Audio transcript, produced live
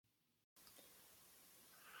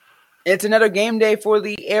It's another game day for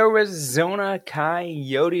the Arizona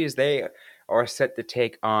Coyotes. They are set to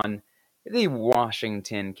take on the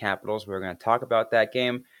Washington Capitals. We're going to talk about that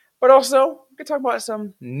game, but also we're going to talk about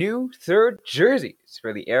some new third jerseys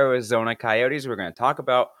for the Arizona Coyotes. We're going to talk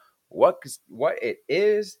about what it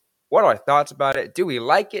is, what are our thoughts about it, do we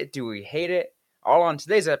like it, do we hate it, all on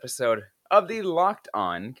today's episode of the Locked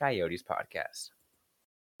On Coyotes podcast.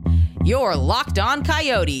 You're Locked On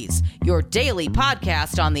Coyotes, your daily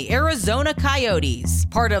podcast on the Arizona Coyotes,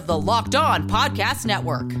 part of the Locked On Podcast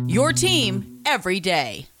Network, your team every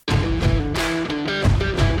day.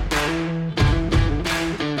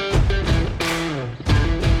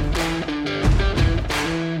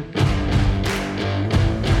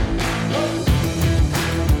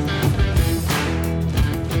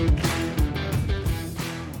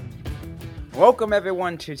 Welcome,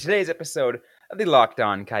 everyone, to today's episode of the Locked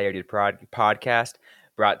On Coyotes podcast,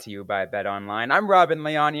 brought to you by BetOnline. I'm Robin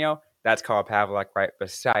Leonio. That's Carl Pavlik right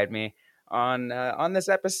beside me. On this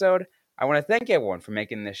episode, I want to thank everyone for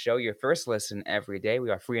making this show your first listen every day.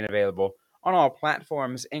 We are free and available on all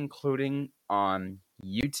platforms, including on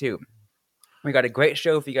YouTube. We got a great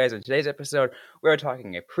show for you guys in today's episode. We're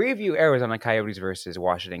talking a preview Arizona Coyotes versus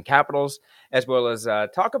Washington Capitals, as well as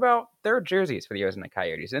talk about their jerseys for the Arizona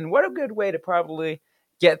Coyotes. And what a good way to probably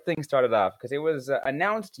get things started off, because it was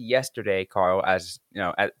announced yesterday, Carl, as you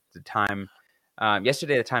know, at the time,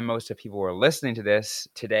 yesterday, the time most of people were listening to this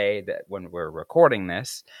today, that when we're recording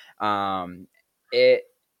this, the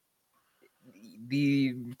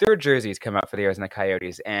third jerseys come out for the Arizona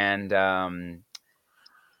Coyotes, and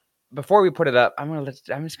before we put it up, I'm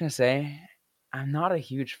just gonna say I'm not a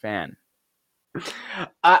huge fan.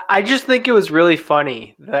 I just think it was really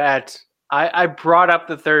funny that I brought up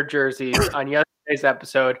the third jerseys on yesterday's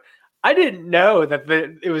episode. I didn't know that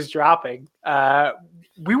it was dropping.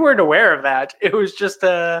 We weren't aware of that. It was just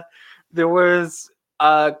there was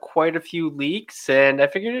quite a few leaks, and I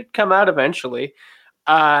figured it'd come out eventually.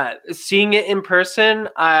 Seeing it in person,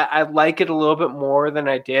 I like it a little bit more than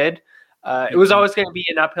I did. It was always going to be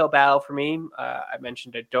an uphill battle for me. I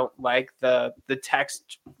mentioned I don't like the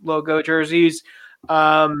text logo jerseys.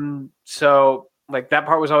 So like that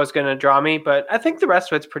part was always going to draw me, but I think the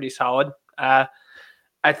rest of it's pretty solid.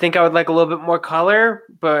 I think I would like a little bit more color,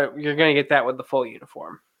 but you're going to get that with the full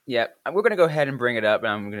uniform. Yeah, we're going to go ahead and bring it up,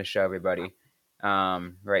 and I'm going to show everybody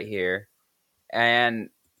right here. And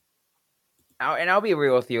I'll be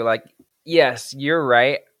real with you. Like, yes, you're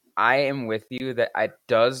right. I am with you that it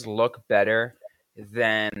does look better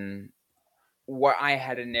than what I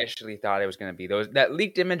had initially thought it was going to be. That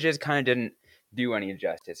leaked images kind of didn't do any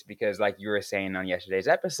justice, because, like you were saying on yesterday's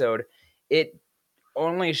episode, it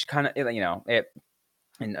only kind of,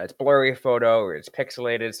 it's blurry photo, or it's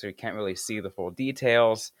pixelated, so you can't really see the full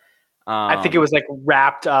details. I think it was like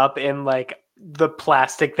wrapped up in like the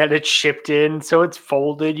plastic that it's shipped in, so it's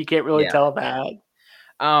folded. You can't really tell that.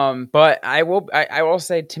 But I will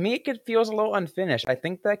say, to me, it feels a little unfinished. I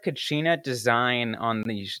think that Kachina design on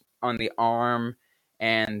the arm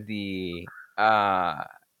and the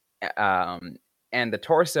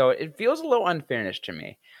torso, it feels a little unfinished to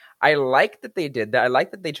me. I like that they did that. I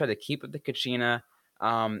like that they tried to keep with the Kachina.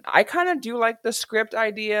 I kind of do like the script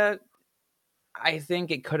idea. I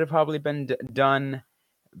think it could have probably been done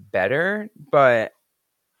better, but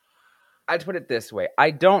I'd put it this way: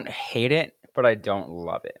 I don't hate it, but I don't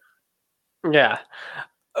love it. Yeah.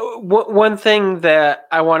 One thing that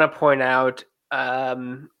I want to point out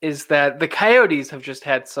is that the Coyotes have just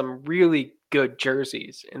had some really good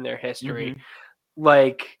jerseys in their history. Mm-hmm.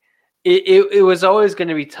 Like it was always going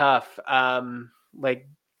to be tough. Like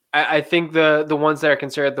I think the ones that are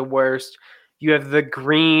considered the worst, you have the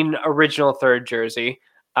green original third jersey,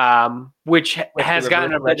 which has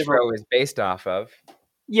gotten a retro is based off of.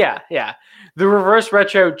 Yeah. The reverse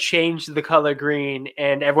retro changed the color green,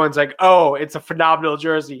 and everyone's like, oh, it's a phenomenal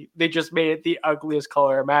jersey. They just made it the ugliest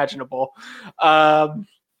color imaginable. And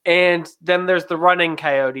then there's the running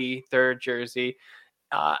Coyote third jersey.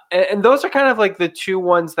 And those are kind of like the two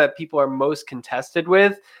ones that people are most contested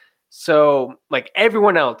with. So like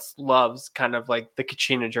everyone else loves kind of like the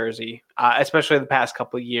Kachina jersey, especially the past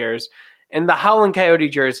couple of years. And the Howland Coyote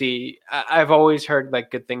jersey, I've always heard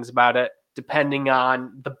like good things about it, depending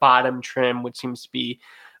on the bottom trim, which seems to be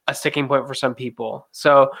a sticking point for some people.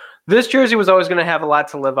 So this jersey was always going to have a lot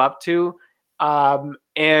to live up to.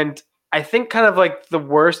 And I think kind of like the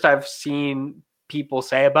worst I've seen people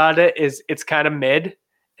say about it is it's kind of mid.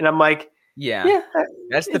 And I'm like, yeah,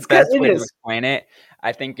 that's the best way to explain it.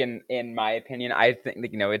 I think in my opinion, I think,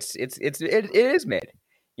 you know, it is mid.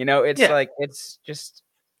 You know, it's like, it's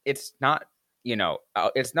not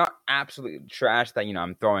it's not absolute trash that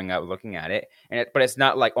I'm throwing up looking at it, but it's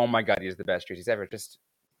not like, oh my god, these are the best jerseys ever. Just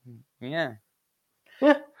yeah.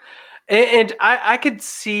 And I could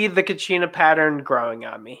see the Kachina pattern growing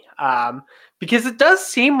on me, because it does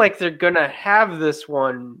seem like they're gonna have this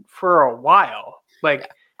one for a while.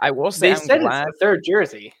 Like, I will say, they said it's the third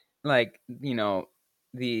jersey. Like,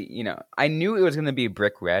 I knew it was gonna be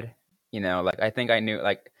brick red. Like I think I knew,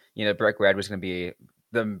 like, brick red was gonna be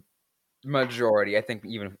the majority. I think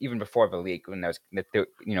even before the leak, when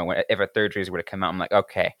if a third jersey would have come out, I'm like,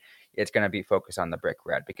 okay, it's gonna be focused on the brick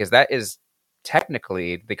red, because that is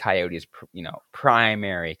technically the Coyotes'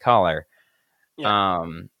 primary color. Yeah.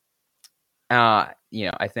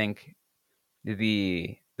 I think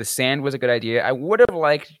the sand was a good idea. I would have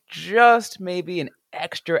liked just maybe an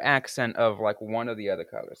extra accent of like one of the other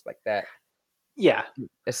colors, like that. Yeah,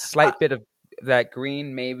 a slight bit of that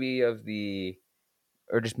green, maybe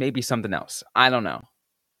or just maybe something else. I don't know.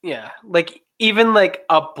 Yeah, like even like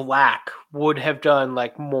a black would have done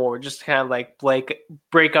like more, just kind of like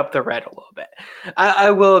break up the red a little bit. I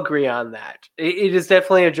will agree on that. It is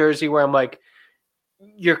definitely a jersey where I'm like,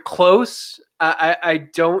 you're close. I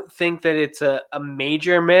don't think that it's a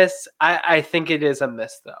major miss. I think it is a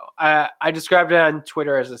miss though. I described it on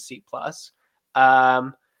Twitter as a C+.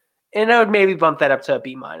 And I would maybe bump that up to a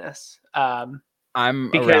B-. I'm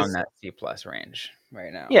around that C+ range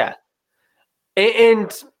right now. Yeah.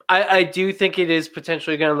 And I do think it is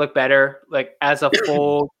potentially going to look better, like as a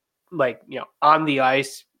full, like, on the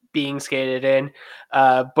ice being skated in.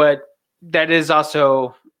 But that is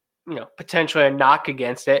also, potentially a knock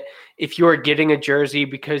against it. If you are getting a jersey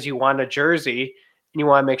because you want a jersey and you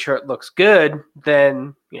want to make sure it looks good,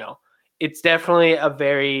 then, it's definitely a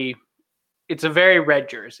very red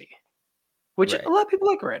jersey, which a lot of people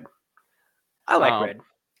like red. I like red.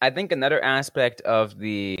 I think another aspect of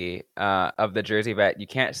the jersey that you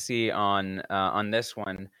can't see on this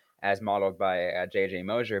one, as modeled by JJ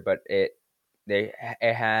Mosier, but it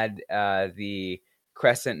had the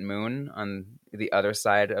crescent moon on the other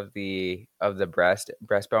side of the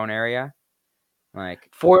breastbone area, like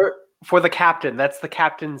for the captain. That's the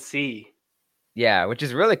captain C. Yeah, which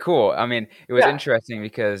is really cool. I mean, it was interesting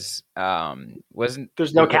because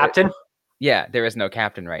there's no captain? Yeah, there is no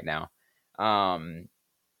captain right now.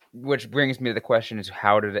 Which brings me to the question: is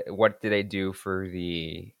what did they do for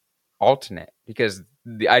the alternate? Because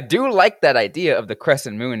I do like that idea of the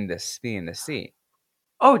crescent moon, being the sea.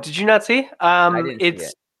 Oh, did you not see? I didn't see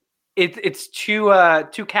it. It's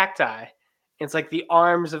two cacti. It's like the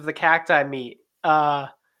arms of the cacti meet.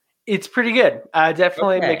 It's pretty good.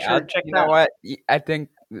 Definitely make sure to check it out. You know what? I think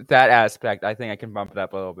that aspect, I think I can bump it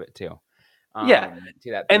up a little bit too.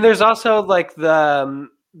 And there's also like the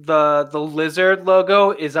lizard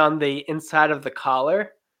logo is on the inside of the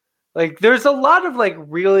collar. Like, there's a lot of like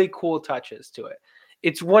really cool touches to it.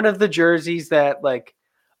 It's one of the jerseys that, like,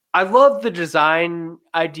 I love the design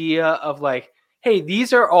idea of like, hey,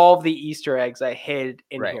 these are all the Easter eggs I hid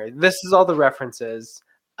in here. This is all the references.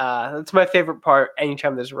 That's my favorite part.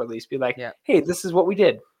 Anytime there's a release, be like, hey, this is what we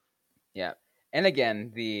did. Yeah. And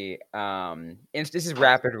again, this is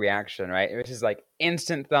rapid reaction, right? This is like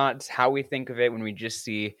instant thoughts, how we think of it when we just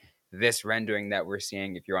see this rendering that we're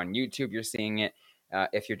seeing. If you're on YouTube, you're seeing it.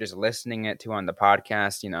 If you're just listening it to on the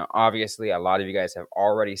podcast, obviously a lot of you guys have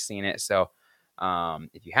already seen it. So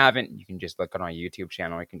if you haven't, you can just look on our YouTube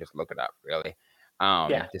channel. You can just look it up, really,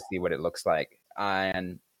 to see what it looks like.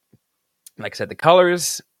 And like I said, the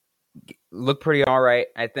colors look pretty all right.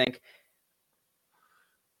 I think,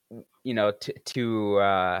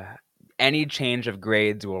 to any change of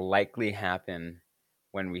grades will likely happen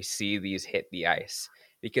when we see these hit the ice,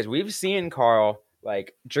 because we've seen, Carl,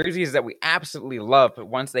 like jerseys that we absolutely love, but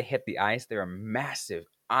once they hit the ice, they're a massive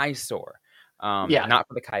eyesore. Not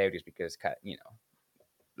for the Coyotes, because a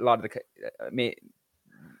lot of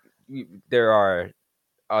there are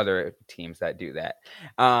other teams that do that.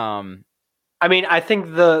 I mean, I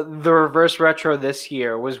think the reverse retro this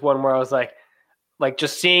year was one where I was like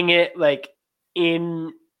just seeing it like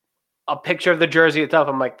in a picture of the jersey itself,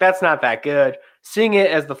 I'm like, that's not that good. Seeing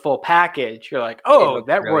it as the full package, you're like, oh,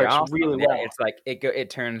 that really works awesome. Really well. It's like it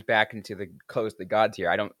turns back into the close to God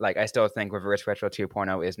tier. I still think reverse retro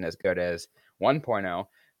 2.0 isn't as good as 1.0,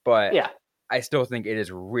 but I still think it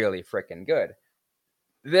is really freaking good.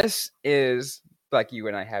 This is, like you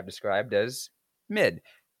and I have described, as mid,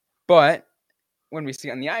 but when we see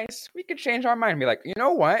it on the ice, we could change our mind and be like, you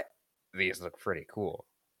know what? These look pretty cool.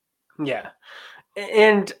 Yeah.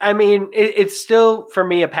 And I mean, it's still, for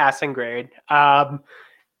me, a passing grade.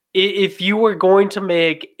 If you were going to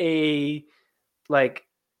make a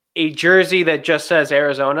jersey that just says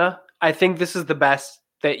Arizona, I think this is the best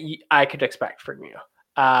that I could expect from you.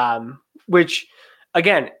 Which,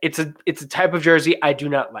 again, it's a type of jersey I do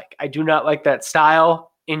not like. I do not like that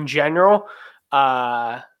style in general.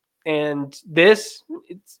 And it's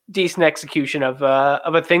decent execution of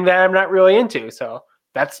a thing that I'm not really into. So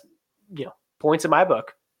that's, points in my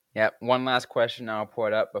book. Yep. One last question I'll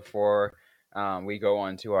put up before we go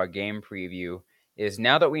on to our game preview is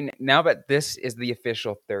now that this is the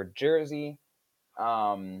official third jersey,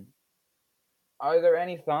 are there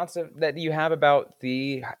any thoughts that you have about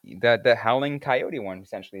the Howling Coyote one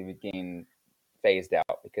essentially being phased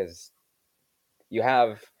out? Because you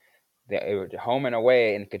have the home and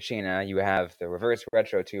away in Kachina, you have the reverse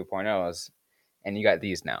retro 2.0s, and you got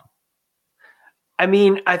these now. I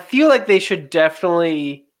mean, I feel like they should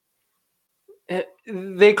definitely.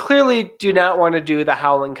 They clearly do not want to do the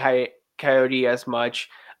Howling Coyote as much.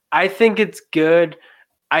 I think it's good.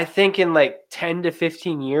 I think in like 10 to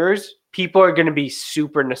 15 years, people are going to be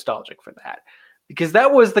super nostalgic for that because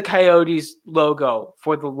that was the Coyotes logo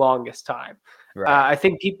for the longest time. Right. I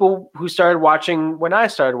think people who started watching when I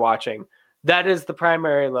started watching, that is the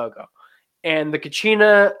primary logo. And the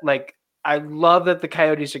Kachina, like, I love that the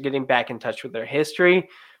Coyotes are getting back in touch with their history,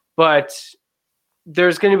 but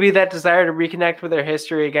there's going to be that desire to reconnect with their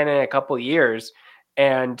history again in a couple of years.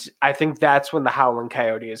 And I think that's when the Howling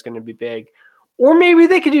Coyote is going to be big. Or maybe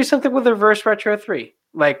they could do something with the Reverse Retro 3.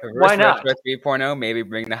 Like, Reverse why not? Retro 3.0, maybe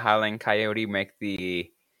bring the Howling Coyote,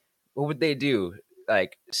 what would they do?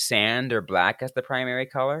 Like sand or black as the primary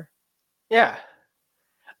color? Yeah.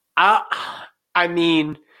 I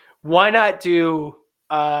mean, why not do,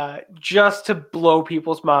 just to blow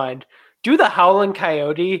people's mind, do the Howling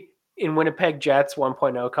Coyote in Winnipeg Jets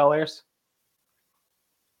 1.0 colors?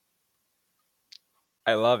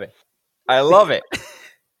 I love it. I love it.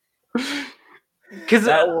 Because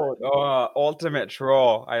ultimate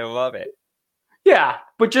troll. I love it. Yeah,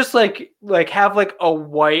 but just like have like a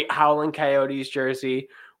white Howling Coyotes jersey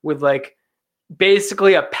with like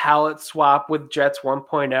basically a palette swap with Jets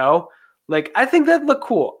 1.0. Like, I think that'd look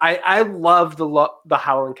cool. I love the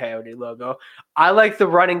Howling Coyote logo. I like the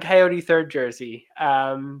Running Coyote third jersey.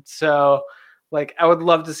 So like I would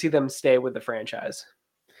love to see them stay with the franchise.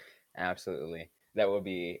 Absolutely. That would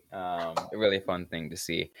be a really fun thing to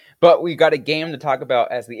see. But we got a game to talk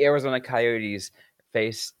about as the Arizona Coyotes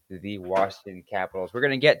face the Washington Capitals. We're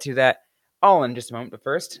going to get to that all in just a moment. But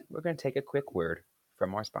first, we're going to take a quick word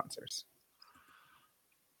from our sponsors.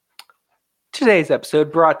 Today's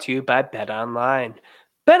episode brought to you by BetOnline.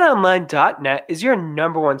 BetOnline.net is your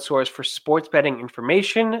number one source for sports betting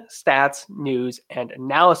information, stats, news, and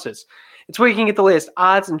analysis. It's where you can get the latest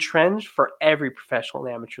odds and trends for every professional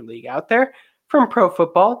and amateur league out there, from pro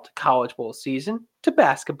football to college bowl season to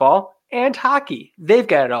basketball and hockey. They've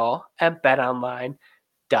got it all at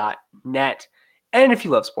BetOnline.net. And if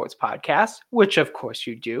you love sports podcasts, which of course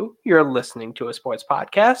you do, you're listening to a sports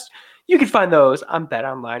podcast, you can find those on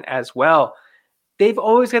BetOnline as well. They've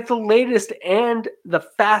always got the latest and the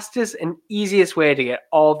fastest and easiest way to get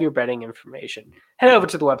all of your betting information. Head over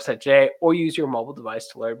to the website today or use your mobile device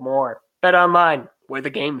to learn more. BetOnline, where the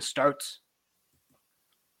game starts.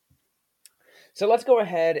 So let's go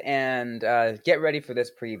ahead and get ready for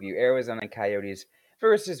this preview. Arizona Coyotes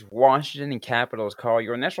versus Washington Capitals. Carl,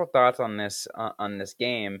 your initial thoughts on this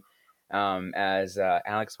game as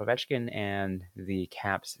Alex Ovechkin and the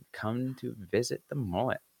Caps come to visit the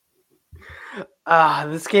Mullet?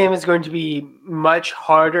 This game is going to be much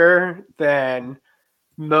harder than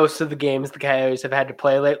most of the games the Coyotes have had to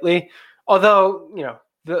play lately. Although,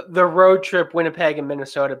 the road trip, Winnipeg and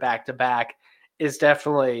Minnesota back-to-back,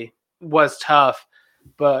 was tough.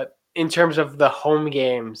 But in terms of the home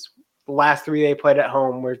games, the last three they played at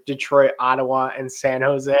home were Detroit, Ottawa, and San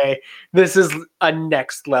Jose. This is a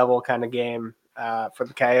next level kind of game for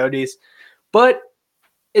the Coyotes. But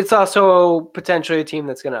it's also potentially a team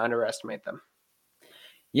that's going to underestimate them.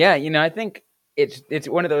 Yeah, I think it's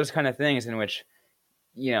one of those kind of things in which,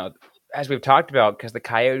 as we've talked about, because the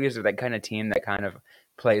Coyotes are that kind of team that kind of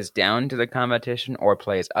plays down to the competition or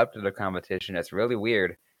plays up to the competition. It's really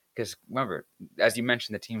weird because, remember, as you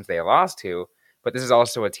mentioned, the teams they lost to, but this is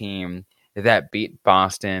also a team that beat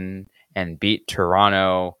Boston and beat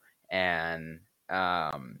Toronto and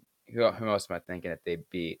who else am I thinking that they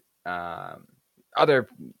beat? Other,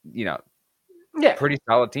 pretty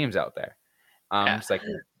solid teams out there. It's like,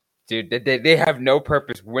 dude, they have no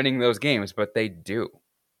purpose winning those games, but they do.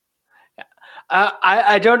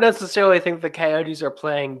 I don't necessarily think the Coyotes are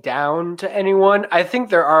playing down to anyone. I think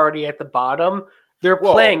they're already at the bottom. They're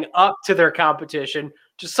playing up to their competition.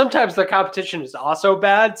 Just sometimes their competition is also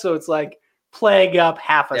bad, so it's like playing up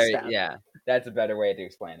half a step. Yeah, That's a better way to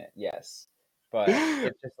explain it. Yes, but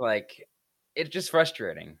it's just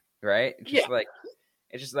frustrating, right? It's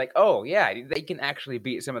just like, oh yeah, they can actually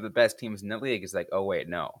beat some of the best teams in the league. It's like, oh wait,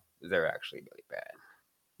 no, they're actually really bad.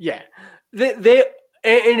 Yeah, they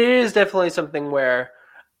and it is definitely something where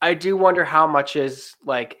I do wonder how much is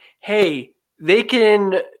like, hey, they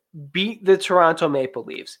can beat the Toronto Maple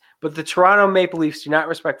Leafs, but the Toronto Maple Leafs do not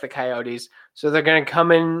respect the Coyotes, so they're going to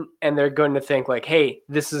come in and they're going to think like, hey,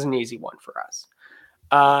 this is an easy one for us.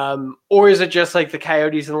 Or is it just like the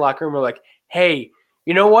Coyotes in the locker room are like, hey,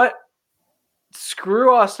 you know what?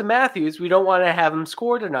 Screw Austin Matthews. We don't want to have him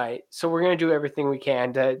score tonight, so we're going to do everything we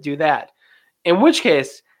can to do that. In which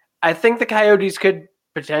case, I think the Coyotes could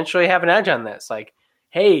potentially have an edge on this. Like,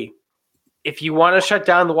 hey, if you want to shut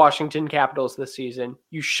down the Washington Capitals this season,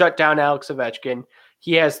 you shut down Alex Ovechkin.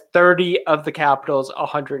 He has 30 of the Capitals'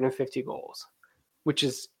 150 goals, which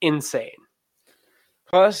is insane.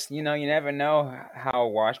 Plus, you never know how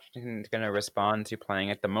Washington's going to respond to playing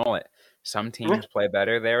at the Mullet. Some teams play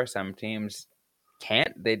better there. Some teams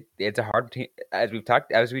can't. It's a hard team, as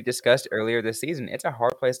we discussed earlier this season. It's a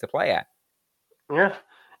hard place to play at. Yeah.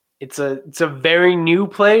 It's a very new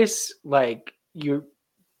place. Like,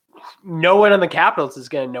 no one on the Capitals is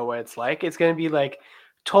going to know what it's like. It's going to be like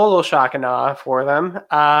total shock and awe for them.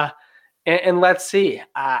 And let's see.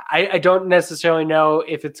 I don't necessarily know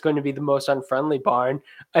if it's going to be the most unfriendly barn.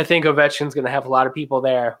 I think Ovechkin's going to have a lot of people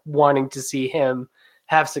there wanting to see him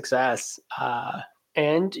have success.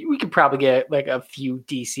 And we could probably get like a few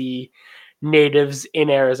DC natives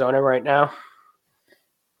in Arizona right now.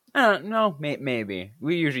 No, maybe.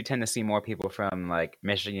 We usually tend to see more people from like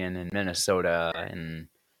Michigan and Minnesota and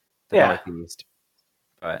the Northeast.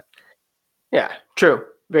 But yeah, true.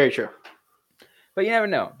 Very true. But you never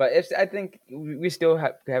know. But I think we still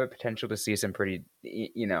have a potential to see some pretty,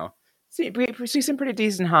 see some pretty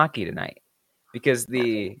decent hockey tonight, because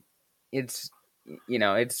the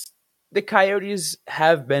Coyotes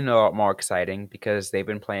have been a lot more exciting because they've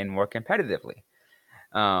been playing more competitively.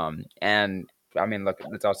 And I mean, look,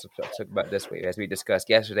 let's also talk about this way. As we discussed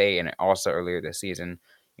yesterday and also earlier this season,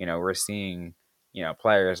 we're seeing,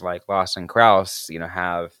 players like Lawson Krause,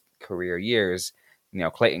 have career years.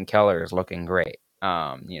 Clayton Keller is looking great.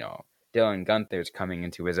 Dylan Guenther's coming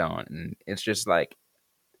into his own. And it's just like,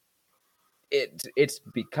 it's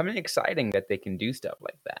becoming exciting that they can do stuff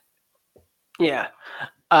like that. Yeah.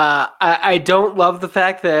 I don't love the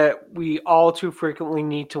fact that we all too frequently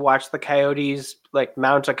need to watch the Coyotes like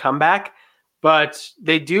mount a comeback, but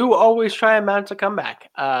they do always try and mount a comeback.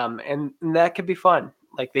 And that could be fun.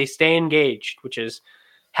 Like, they stay engaged, which is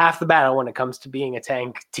half the battle when it comes to being a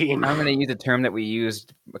tank team. I'm going to use a term that we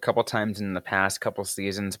used a couple times in the past couple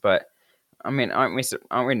seasons, but I mean, aren't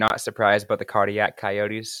we not surprised about the cardiac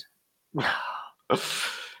Coyotes?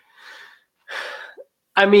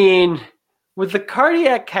 I mean, with the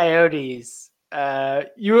cardiac Coyotes,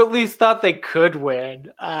 you at least thought they could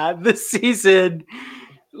win this season.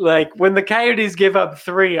 Like, when the Coyotes give up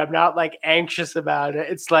 3, I'm not like anxious about it.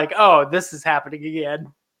 It's like, oh, this is happening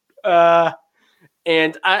again.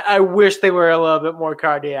 And I wish they were a little bit more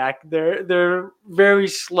cardiac. They're very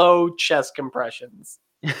slow chest compressions.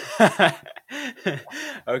 Okay,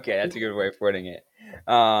 that's a good way of putting it.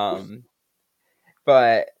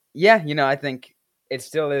 But yeah, I think it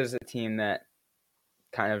still is a team that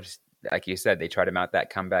kind of, like you said, they try to mount that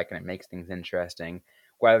comeback and it makes things interesting,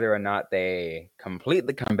 whether or not they complete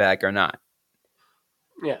the comeback or not.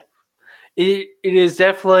 Yeah, it is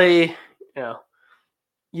definitely,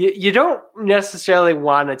 you don't necessarily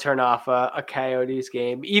want to turn off a Coyotes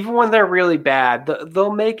game, even when they're really bad.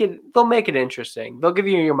 They'll make it interesting. They'll give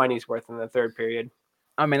you your money's worth in the third period.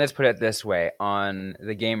 I mean, let's put it this way: on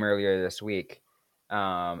the game earlier this week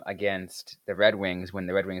against the Red Wings, when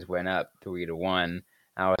the Red Wings went up 3-1,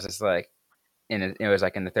 I was just like, it was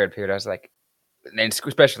like in the third period, I was like, and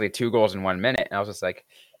especially 2 goals in 1 minute, and I was just like,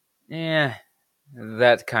 yeah,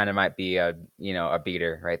 that kind of might be a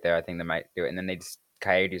beater right there. I think they might do it, and then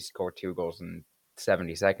Coyotes score 2 goals in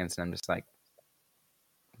 70 seconds, and I'm just like,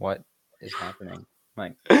 what is happening?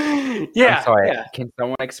 Like, yeah, I'm sorry. Yeah. Can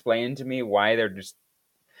someone explain to me why they're just?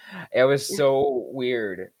 It was so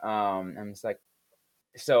weird. I'm just like,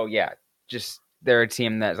 so yeah, just they're a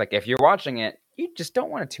team that's like, if you're watching it, you just don't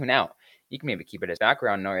want to tune out. You can maybe keep it as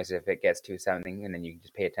background noise if it gets to something, and then you can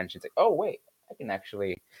just pay attention. It's like, oh wait, I can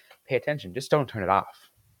actually pay attention. Just don't turn it off.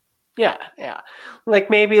 Yeah. Like,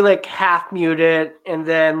 maybe like half mute it, and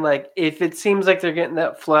then like if it seems like they're getting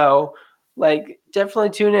that flow, like definitely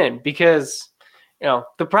tune in, because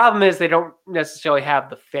the problem is they don't necessarily have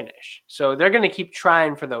the finish. So they're going to keep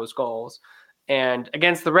trying for those goals. And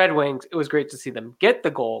against the Red Wings, it was great to see them get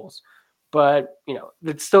the goals, but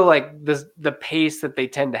it's still like the pace that they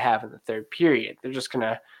tend to have in the third period. They're just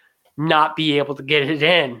gonna not be able to get it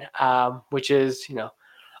in, which is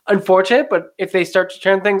unfortunate. But if they start to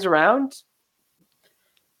turn things around,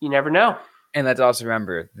 you never know. And let's also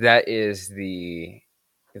remember that is the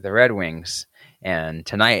Red Wings, and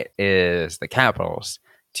tonight is the Capitals.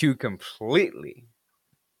 Two completely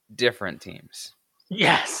different teams.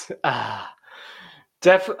 Yes,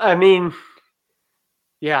 definitely. I mean,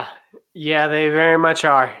 yeah, they very much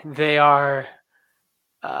are. They are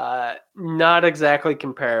not exactly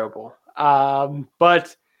comparable,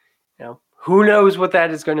 but who knows what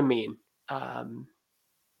that is going to mean?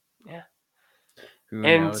 Yeah,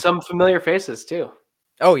 and some familiar faces too.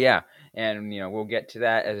 Oh yeah, and we'll get to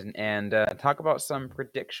that and talk about some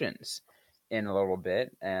predictions in a little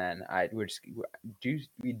bit. And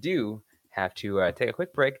we do have to take a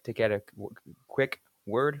quick break to get a quick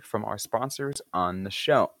word from our sponsors on the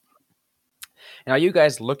show. Now, are you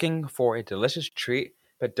guys looking for a delicious treat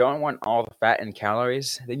but don't want all the fat and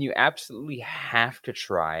calories? Then you absolutely have to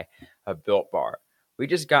try a Built Bar. We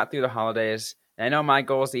just got through the holidays, and I know my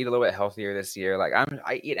goal is to eat a little bit healthier this year. Like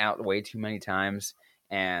I eat out way too many times,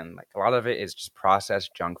 and like a lot of it is just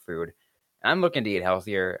processed junk food. And I'm looking to eat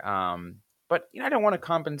healthier, but I don't want to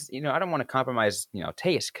compensate. I don't want to compromise,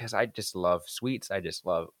 taste, because I just love sweets. I just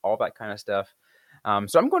love all that kind of stuff.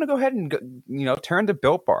 So I'm going to go ahead and turn to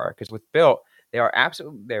Built Bar, because with Built,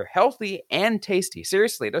 they're healthy and tasty.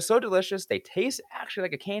 Seriously, they're so delicious. They taste actually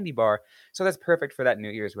like a candy bar. So that's perfect for that New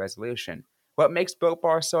Year's resolution. What makes Built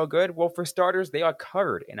Bar so good? Well, for starters, they are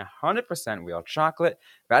covered in 100% real chocolate.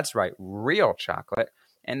 That's right, real chocolate.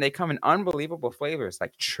 And they come in unbelievable flavors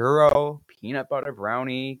like churro, peanut butter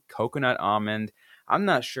brownie, coconut almond. I'm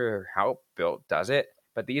not sure how Built does it,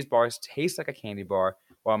 but these bars taste like a candy bar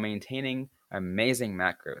while maintaining amazing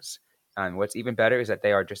macros. And what's even better is that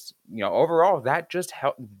they are just, overall,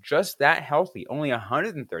 just that healthy. Only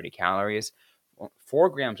 130 calories, 4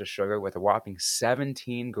 grams of sugar with a whopping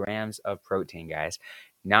 17 grams of protein, guys.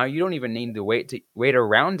 Now you don't even need to wait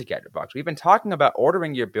around to get your box. We've been talking about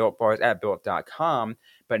ordering your Built Bars at Built.com,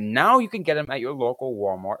 but now you can get them at your local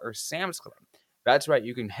Walmart or Sam's Club. That's right.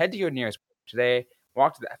 You can head to your nearest today,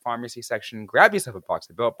 walk to that pharmacy section, grab yourself a box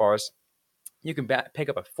of Built Bars. You can pick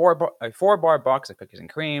up a 4-bar box of cookies and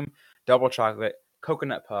cream, double chocolate,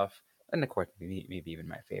 coconut puff, and of course, maybe even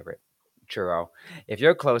my favorite, churro. If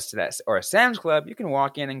you're close to that or a Sam's Club, you can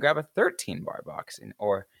walk in and grab a 13-bar box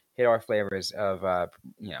or hit our flavors of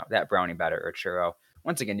that brownie batter or churro.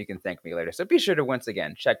 Once again, you can thank me later. So be sure to once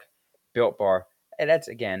again check Built Bar. And that's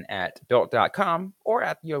again at built.com or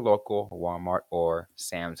at your local Walmart or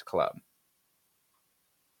Sam's Club.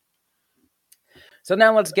 So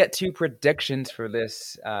now let's get to predictions for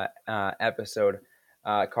this episode.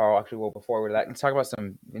 Carl, actually, before we do that, let's talk about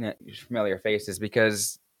some familiar faces,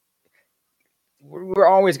 because we're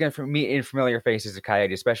always going to meet familiar faces of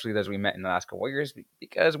Coyotes, especially those we met in the last couple of years,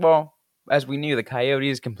 because, well, as we knew, the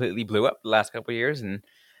Coyotes completely blew up the last couple of years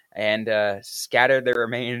and scattered their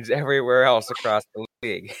remains everywhere else across the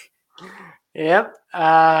league. Yep.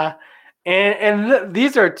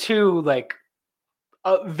 These are two,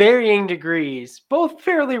 varying degrees, both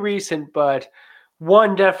fairly recent, but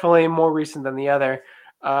one definitely more recent than the other.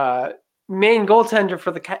 Main goaltender for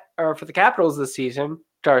the Capitals this season,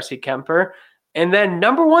 Darcy Kuemper, and then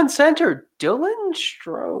number one center, Dylan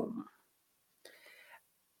Strome.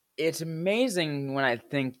 It's amazing when I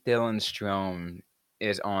think Dylan Strome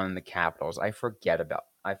is on the Capitals. I forget about.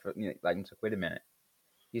 Wait a minute,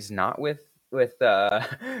 he's not with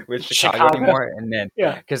Chicago anymore, and then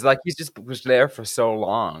because he just was there for so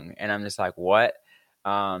long, and I'm just like, what?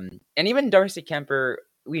 And even Darcy Kuemper,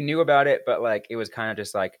 we knew about it, but it was kind of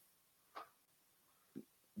just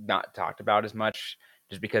not talked about as much,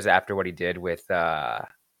 just because after what he did with Colorado,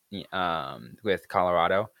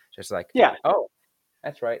 just oh,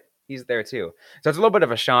 that's right, he's there too. So it's a little bit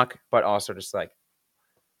of a shock, but also just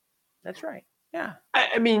that's right. Yeah,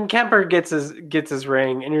 I mean, Kuemper gets his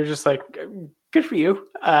ring, and you're just like, good for you,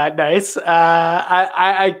 nice.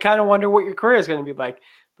 I kind of wonder what your career is going to be like,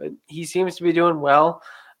 but he seems to be doing well.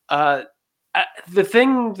 The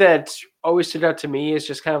thing that always stood out to me is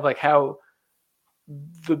just kind of how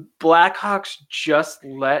the Blackhawks just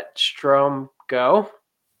let Strome go.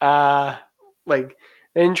 They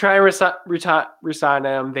didn't try and resign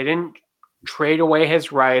him. They didn't trade away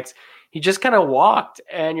his rights. He just kind of walked,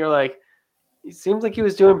 and you're like, he seems like he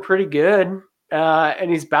was doing pretty good,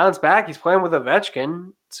 and he's bounced back. He's playing with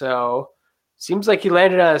Ovechkin, so seems like he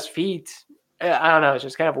landed on his feet. I don't know. It's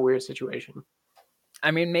just kind of a weird situation.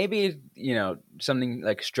 I mean, maybe, something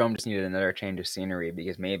like Strome just needed another change of scenery,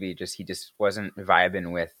 because maybe he just wasn't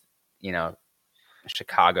vibing with,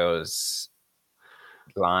 Chicago's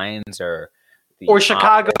lines or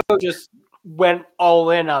Chicago just went all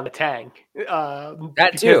in on the tank.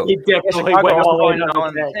 That too. They definitely went all in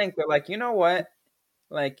on the tank. They're like, you know what?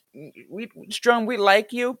 Like, Strom, we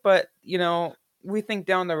like you, but we think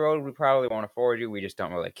down the road we probably won't afford you. We just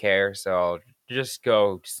don't really care. So just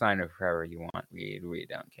go sign up wherever you want. We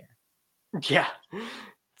don't care. Yeah.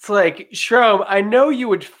 It's like, Strom, I know you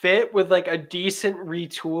would fit with like a decent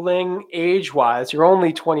retooling age-wise. You're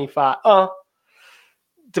only 25.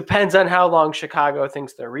 Depends on how long Chicago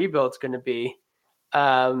thinks their rebuild's going to be.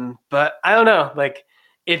 But I don't know. Like,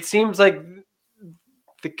 it seems like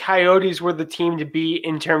the Coyotes were the team to be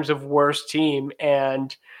in terms of worst team,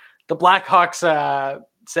 and the Blackhawks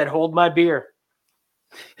said, "Hold my beer."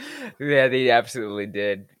 Yeah, they absolutely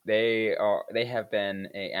did. They have been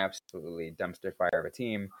a absolutely dumpster fire of a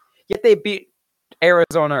team. Yet they beat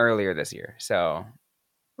Arizona earlier this year. So,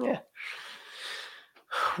 yeah.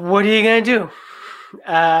 What are you gonna do?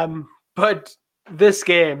 But this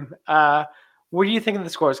game, what do you think the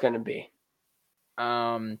score is going to be?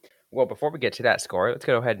 Well, before we get to that score, let's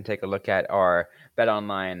go ahead and take a look at our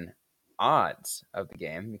BetOnline odds of the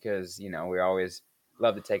game because we always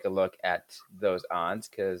love to take a look at those odds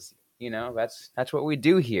because that's what we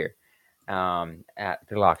do here at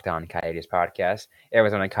the Locked On Coyotes podcast.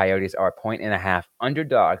 Arizona Coyotes are 1.5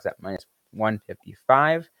 underdogs at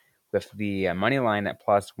 -155 with the money line at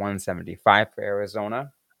 +175 for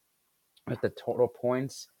Arizona. With the total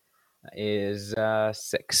points is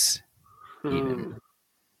 6 even.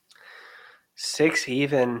 6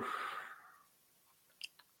 even.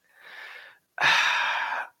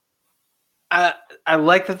 I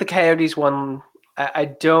like that the Coyotes won. I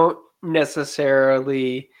don't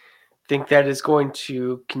necessarily think that is going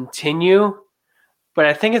to continue, but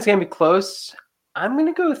I think it's going to be close. I'm going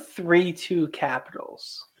to go 3-2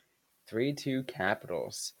 Capitals. 3-2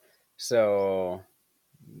 Capitals. So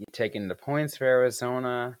you're taking the points for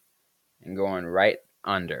Arizona and going right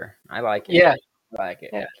under. I like it. Yeah. I like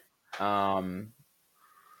it. Yeah. I'm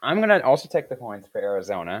going to also take the points for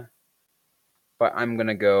Arizona, but I'm going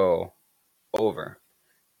to go over.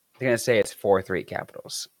 I'm going to say it's 4-3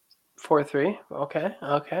 Capitals. 4-3? Okay.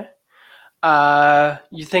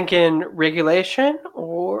 You thinking regulation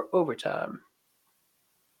or overtime?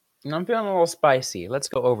 I'm feeling a little spicy. Let's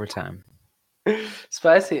go overtime.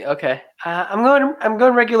 Spicy. Okay. I'm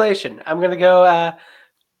going regulation. I'm going to go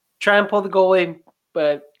try and pull the goalie,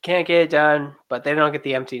 but can't get it done. But they don't get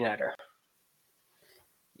the empty netter.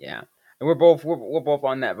 Yeah, and we're both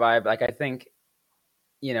on that vibe. Like I think,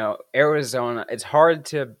 Arizona. It's hard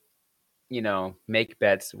to, make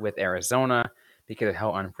bets with Arizona because of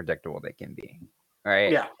how unpredictable they can be.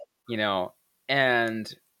 Right? Yeah.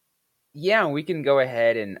 And yeah, we can go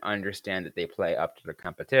ahead and understand that they play up to the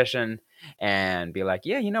competition and be like,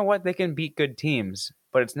 yeah, you know what, they can beat good teams,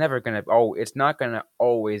 but it's not gonna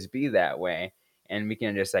always be that way. And we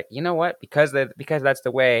can just like, you know what, because that's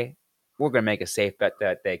the way, we're gonna make a safe bet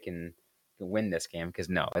that they can win this game. Because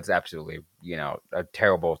no, it's absolutely a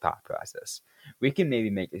terrible thought process. We can maybe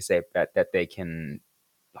make a safe bet that they can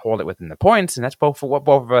hold it within the points, and that's both what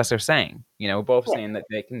both of us are saying. We're both saying that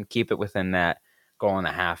they can keep it within that goal and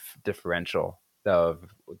a half differential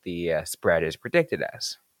of the spread is predicted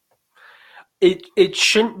as. It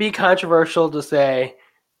shouldn't be controversial to say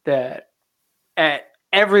that at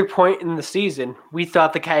every point in the season, we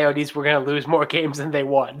thought the Coyotes were going to lose more games than they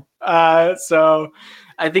won. So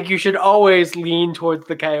I think you should always lean towards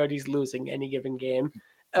the Coyotes losing any given game.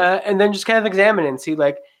 And then just kind of examine it and see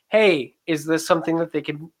like, hey, is this something that they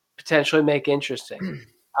can potentially make interesting?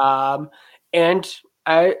 And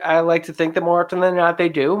I like to think that more often than not they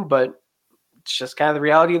do, but it's just kind of the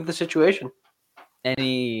reality of the situation.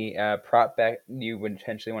 Any prop bet you would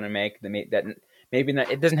potentially want to make that maybe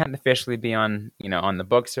not, it doesn't have to officially be on on the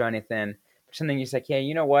books or anything, but something you say, hey,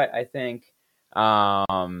 you know what, I think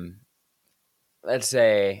let's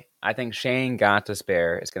say I think Shane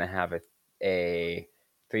Gostisbehere is going to have a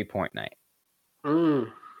 3-point night. Well,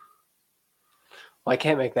 I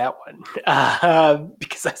can't make that one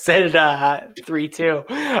because I said it 3-2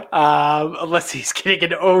 unless he's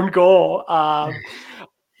getting an own goal.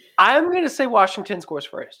 I'm going to say Washington scores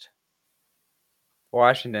first.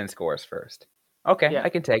 Washington scores first. Okay, yeah. I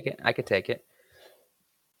can take it.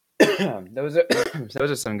 Those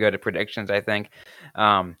are some good predictions, I think.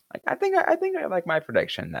 I think I like my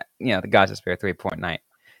prediction that the Gostisbehere 3-point night.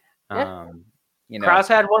 Cross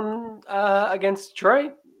had one against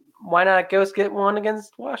Detroit. Why not Ghost get one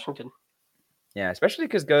against Washington? Yeah, especially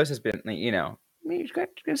because Ghost has been, he's got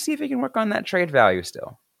to see if he can work on that trade value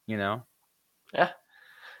still, Yeah.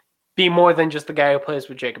 be more than just the guy who plays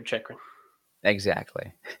with Jacob Chikrin.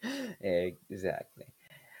 Exactly.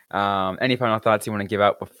 Any final thoughts you want to give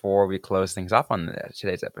out before we close things off on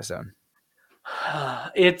today's episode?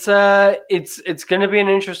 It's going to be an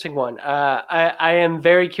interesting one. I am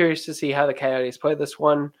very curious to see how the Coyotes play this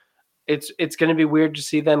one. It's going to be weird to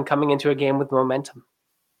see them coming into a game with momentum.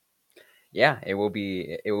 Yeah, it will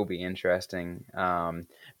be interesting.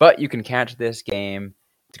 But you can catch this game.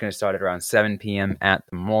 It's going to start at around 7 p.m. at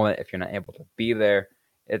the Mullet. If you're not able to be there,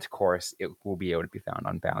 of course, it will be able to be found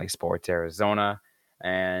on Bally Sports Arizona.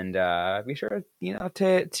 And be sure,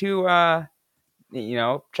 to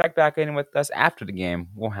check back in with us after the game.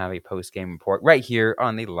 We'll have a post-game report right here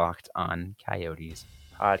on the Locked On Coyotes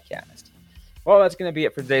podcast. Well, that's going to be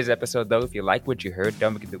it for today's episode, though. If you like what you heard,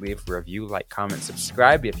 don't forget to leave a review, like, comment,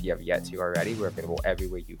 subscribe if you have yet to already. We're available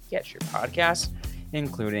everywhere you get your podcasts,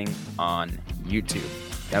 including on YouTube.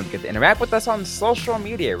 Don't forget to interact with us on social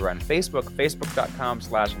media. We're on Facebook,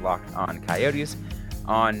 facebook.com/LockedOnCoyotes,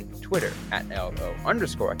 on Twitter at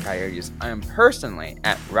 @LO_Coyotes. I am personally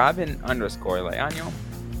at Robin_Leano.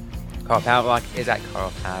 Carl Pavlock is at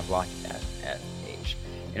Carl Pavlock FFH.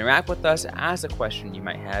 Interact with us, ask a question you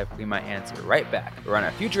might have. We might answer right back. We're on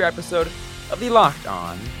a future episode of the Locked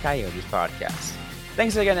On Coyotes podcast.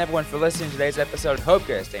 Thanks again, everyone, for listening to today's episode. Hope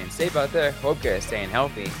you're staying safe out there. Hope you're staying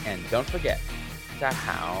healthy. And don't forget to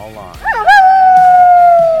howl on.